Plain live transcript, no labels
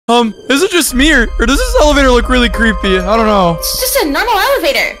Is it just me or does this elevator look really creepy? I don't know. It's just a normal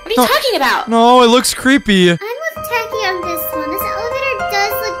elevator. What are you talking about? No, it looks creepy. I'm with Techy on this one. This elevator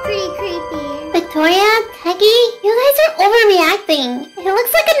does look pretty creepy. Victoria, Techy, you guys are overreacting. It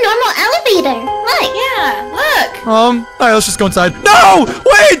looks like a normal elevator. Look. Yeah, look. Alright, let's just go inside. No!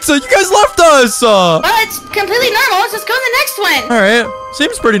 Wait! You guys left us! Well, it's completely normal. Let's just go to the next one. Alright.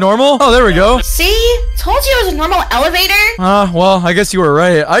 Seems pretty normal. Oh, there we go. See? Told you it was a normal elevator. Well, I guess you were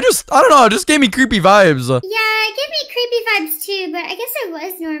right. I don't know. It just gave me creepy vibes. Yeah, it gave me creepy vibes too, but I guess it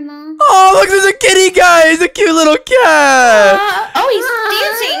was normal. Oh, look, there's a kitty guy. He's a cute little cat. He's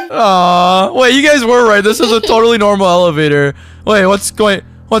dancing. Aw. Wait, you guys were right. This is a totally normal elevator. Wait, what's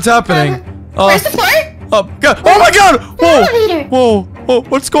happening? Where's the floor? Oh, God. Oh my God. Elevator. Whoa.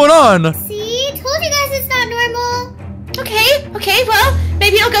 What's going on? See? Told you guys it's not normal. Okay, well,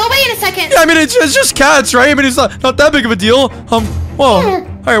 maybe it'll go away in a second. Yeah, I mean, it's just cats, right? I mean, it's not that big of a deal. Whoa. Yeah.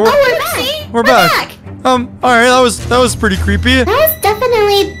 All right, We're back. all right, that was pretty creepy. That was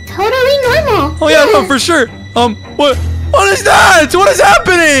definitely totally normal. Oh yeah, no, for sure. What is that? What is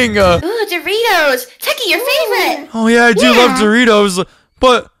happening? Ooh, Doritos. Techy, your favorite. Oh yeah, I do love Doritos,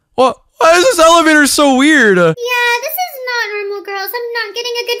 but why is this elevator so weird? Yeah, this is not normal, girls. I'm not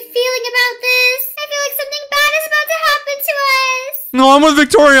getting a good feeling about this. I feel like something bad is about to happen to us. No, I'm with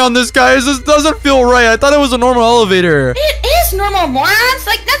Victoria on this, guys. This doesn't feel right. I thought it was a normal elevator. It is normal, morons.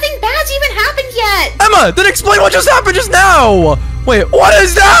 Like, nothing bad's even happened yet. Emma, then explain what just happened just now. Wait, what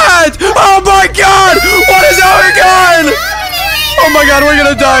is that? Oh my God! What is going on? Oh my God, we're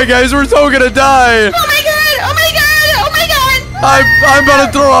gonna die, guys. We're so gonna die. Oh my God! I'm about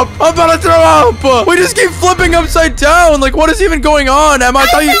to throw up. I'm about to throw up. We just keep flipping upside down. Like, what is even going on, Emma? I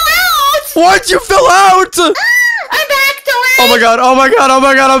fell out. What? You fell out? I'm back, don't worry. Oh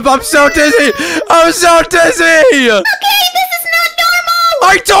my God. I'm so dizzy. I'm so dizzy. Okay, this is not normal.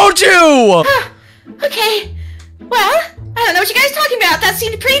 I told you. Okay. Well, I don't know what you guys are talking about. That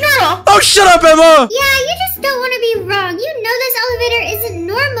seemed pretty normal. Oh, shut up, Emma. Yeah, you just don't want to be wrong. You know this elevator isn't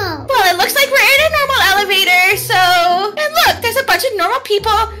normal. Well, it looks like we're in a normal elevator, so... And look, there's a bunch of normal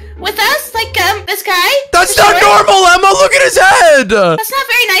people with us, like, this guy. That's not normal, Emma. Look at his head. That's not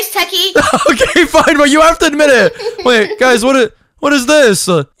very nice, Techy. Okay, fine, but you have to admit it. Wait, guys, what is this?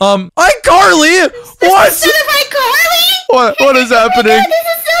 iCarly. What? Instead of iCarly? What is happening? This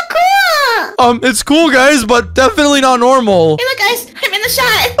is so cool. It's cool, guys, but definitely not normal. Hey, look, guys, I'm in the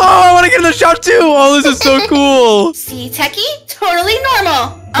shot. Oh, I want to get in the shot too. Oh, this is so cool. See, Techy? Totally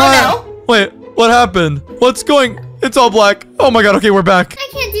normal. Oh, no. Wait, what happened? What's going? It's all black. Oh my God. Okay, we're back. I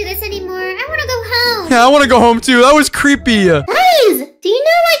can't do this anymore. I want to go home. Yeah, I want to go home too. That was creepy. Guys, do you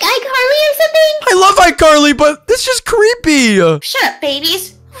know like iCarly or something? I love iCarly, but this is just creepy. Shut up,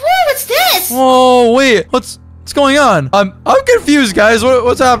 babies. Whoa, what's this? Oh, wait. What's going on? I'm confused, guys.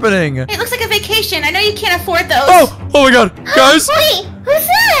 What's happening? It looks like a vacation. I know you can't afford those. Oh my God, guys. Wait, who's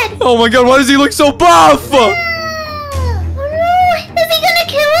that? Oh my God, why does he look so buff? Oh no, is he gonna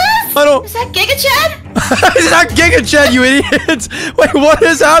kill us? I don't. Is that Giga Chad? It's not Giga Chad, you idiots. Wait, what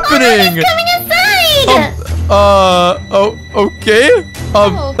is happening? He's coming inside. Okay.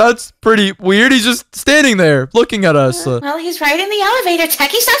 That's pretty weird. He's just standing there looking at us. Well, he's right in the elevator.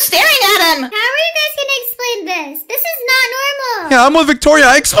 Techy, stop staring at him. How are you guys gonna explain this? This is not normal. Yeah, I'm with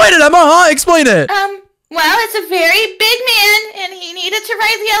Victoria. Explain it, Emma, huh? Explain it. Well, it's a very big man, and he needed to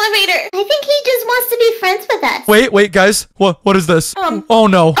ride the elevator. I think he just wants to be friends with us. Wait, guys. What is this? Oh,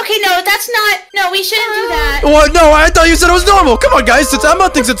 no. Okay, no, that's not... No, we shouldn't do that. What? No, I thought you said it was normal. Come on, guys. Since Emma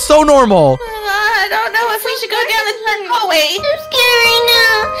thinks it's so normal. I don't know if we should go down the dark hallway. I'm scared right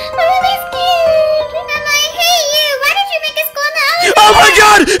now. I'm really scared. Emma, I hate you. Why did you make us go in the elevator? Oh my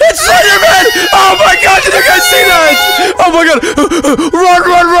God! It's Slenderman! Oh my God! Did you guys see that? Oh my God!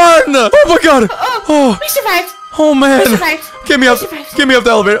 Run! Oh my God! Oh, we survived. Oh man! We survived. Get me up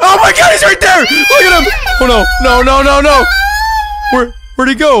the elevator! Oh my God! He's right there! Look at him! Oh no! No! Where'd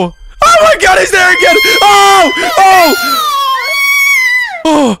he go? Oh my God! He's there again!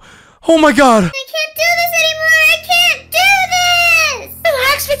 Oh my God! I can't do this anymore. I can't do this.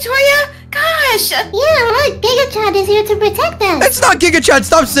 Relax, Victoria. Gosh. Yeah, look, Giga Chad is here to protect us. It's not Giga Chad!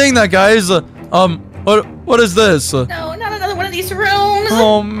 Stop saying that, guys! What is this? No, not another one of these rooms.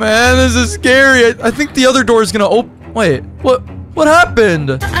 Oh man, this is scary. I think the other door is gonna open. Wait, what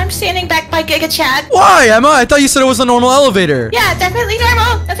happened? I'm standing back by Giga Chad. Why, Emma? I thought you said it was a normal elevator. Yeah, definitely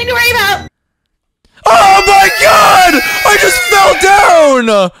normal. Nothing to worry about. Oh my God! I just fell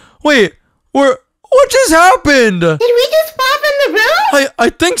down! Wait, what just happened? Did we just fall from the roof? I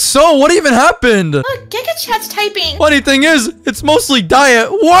think so. What even happened? Look, Giga Chad's typing. Funny thing is, it's mostly diet.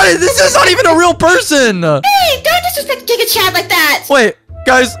 What? This is not even a real person. Hey, don't disrespect Giga Chad like that. Wait,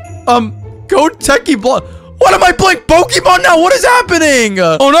 guys, go Techy block. What am I playing Pokemon now? What is happening?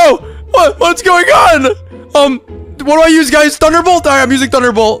 Oh no! What's going on? What do I use, guys? Thunderbolt? All right, I'm using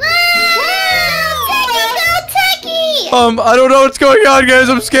Thunderbolt. I don't know what's going on, guys.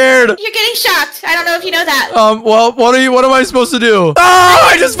 I'm scared. You're getting shocked. I don't know if you know that. Well, what am I supposed to do? Oh,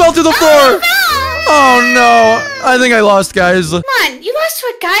 I just fell to the floor. No! Oh no! I think I lost, guys. Come on, you lost to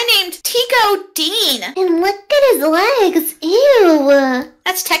a guy named Tico Dean. And look at his legs. Ew.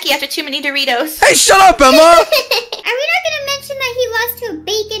 That's Techy after too many Doritos. Hey, shut up, Emma! Are we not gonna mention that he lost to a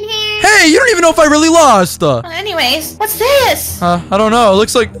bacon hair? Hey, you don't even know if I really lost. Well, anyways, what's this? I don't know. It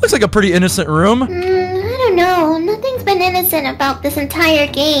looks like a pretty innocent room. I don't know. Nothing's been innocent about this entire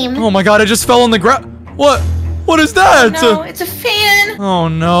game. Oh my god! I just fell on the ground. What? What is that? No, it's a fan. Oh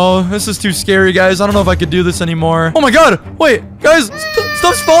no, this is too scary, guys. I don't know if I could do this anymore. Oh my god! Wait, guys,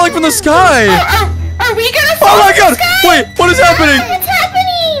 stuff's falling from the sky. Are we gonna fall? Oh my god! From the sky? Wait, what is happening? What's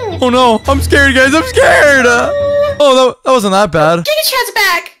happening? Oh no, I'm scared, guys. I'm scared. Oh, that wasn't that bad. Giga Chad's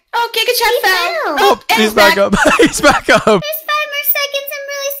back. Oh, Giga Chad fell. Oh, he's back up. He's back up. There's 5 more seconds. I'm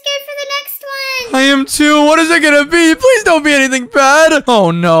really scared for the next one. I am too. What is it gonna be? Please don't be anything bad.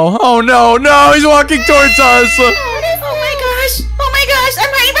 Oh no. Oh no. No, he's walking towards us. Oh my gosh. Oh my gosh. I'm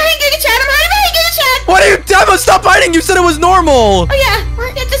hiding behind Giga Chad. I'm hiding behind Giga Chad. What are you? Emma, stop hiding. You said it was normal. Oh yeah.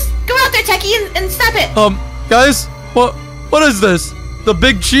 Yeah, just go out there, Techy, and stop it. Guys, what is this? The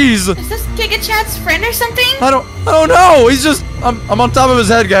big cheese. Is this Giga Chad's friend or something? I don't know. He's just, I'm on top of his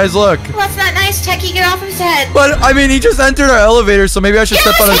head, guys. Look. Well, that's not nice, Techy. Get off his head. But I mean, he just entered our elevator, so maybe I should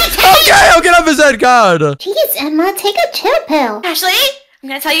step on his. Okay, I'll get off his head. God. Jeez, Emma, take a chill pill. Ashley, I'm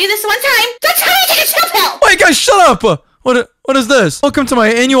gonna tell you this one time. Don't tell me to take a chill pill. Wait, guys, shut up. What is this? Welcome to my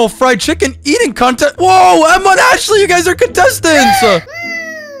annual fried chicken eating contest. Whoa, Emma and Ah! Ashley, you guys are contestants.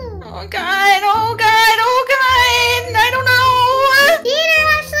 Oh god. I don't know. Beat her,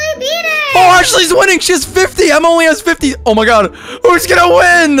 Ashley, beat her. Oh, Ashley's winning. She has 50. Emma only has 50. Oh my god. Who's gonna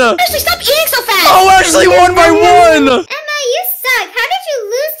win? Ashley, stop eating so fast. Oh, Ashley won by 1. Emma, you suck. How did you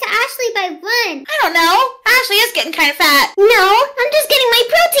lose to Ashley by 1? I don't know. Ashley is getting kind of fat. No, I'm just getting my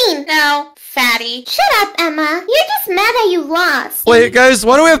protein. No, fatty. Shut up, Emma. You're just mad that you lost. Wait, guys,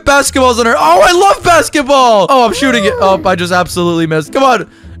 why do we have basketballs in our... Oh, I love basketball. Oh, I'm shooting it. Oh, I just absolutely missed. Come on.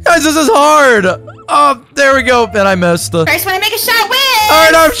 Guys, this is hard. Oh, there we go. And I missed. First one to make a shot wins. All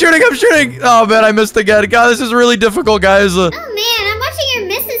right, I'm shooting. Oh, man, I missed again. God, this is really difficult, guys. Oh, man, I'm watching your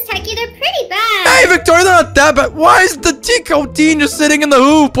misses, Techy. They're pretty bad. Hey, Victoria, they're not that bad. Why is the Tico Dean just sitting in the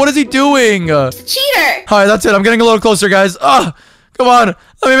hoop? What is he doing? He's a cheater. All right, that's it. I'm getting a little closer, guys. Come on.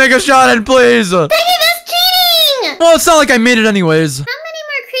 Let me make a shot in, please. Techy, that's cheating. Well, it's not like I made it anyways. How many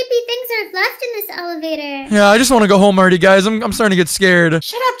more creepy things are left in this elevator? Yeah, I just want to go home already, guys. I'm starting to get scared.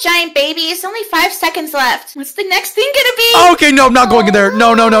 Shut up, giant baby. It's only 5 seconds left. What's the next thing gonna be? Okay, no, I'm not going in there.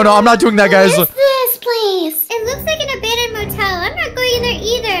 No. I'm not doing that, guys. What is this place? It looks like an abandoned motel. I'm not going in there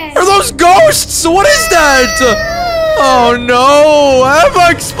either. Are those ghosts? What is that? Oh, no. Emma,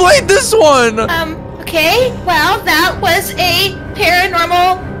 explain this one. Okay. Well, that was a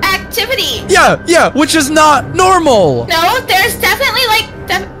paranormal activity. Yeah, which is not normal. No, there's definitely like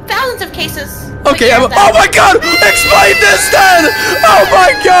thousands of cases. Okay, Emma. Oh, my God. Explain this then. Oh,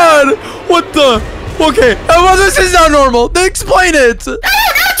 my God. What the? Okay, Emma, this is not normal. Then explain it. I don't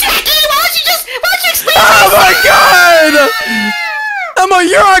know, Techy. Why don't you explain Oh, this? my God. Emma,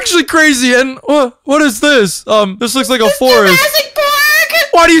 you're actually crazy. And what is this? This looks like a forest. Jurassic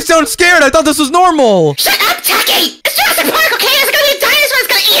Park. Why do you sound scared? I thought this was normal. Shut up, Techy. It's Jurassic Park, okay? There's gonna be a dinosaur that's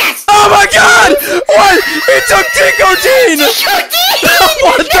gonna eat us. Oh my god! What? He took Tico Dean! Tico Dean!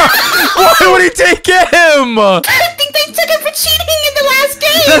 What the? Why would he take him? I think they took him for cheating in the last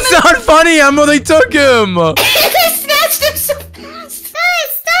game. That's not funny, Emma. They took him. They snatched him so fast. Guys,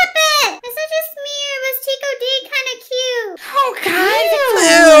 stop it! Is it just me or was Tico D kind of cute? Oh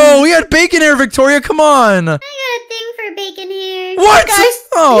god. Ew, we had bacon here, Victoria. Come on. I got a thing for bacon here. What? Guys,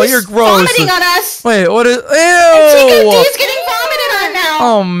 Oh, he's you're gross. vomiting on us. Wait, what is? Tico Ew. D's getting vomited on now.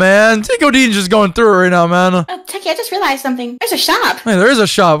 Oh man, Tico Dean's just going through it right now, man. Oh, Techy, I just realized something. There's a shop. Hey, there is a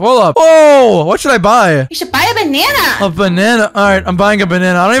shop. Hold up. Oh, what should I buy? You should buy a banana. A banana. All right, I'm buying a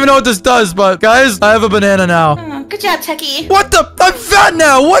banana. I don't even know what this does, but guys, I have a banana now. Oh, good job, Techy. What the? I'm fat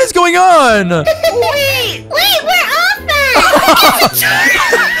now. What is going on? Wait. We're off that!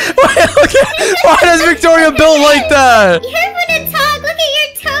 Wait, look at, why does Victoria build like that? You're gonna talk. Look at your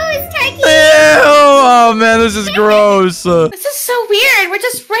toes, Techy. Ew. Oh man, this is gross. This is so weird. We're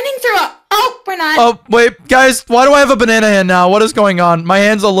just running through a... Oh, we're not. Oh, wait, guys, why do I have a banana hand now? What is going on? My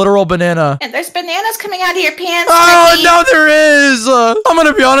hand's a literal banana. And there's bananas coming out of your pants, Oh, Techy. no, there is. I'm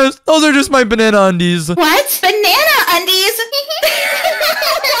gonna be honest. Those are just my banana undies. What? Banana undies?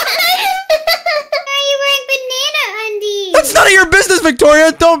 your business,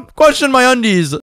 Victoria. Don't question my undies.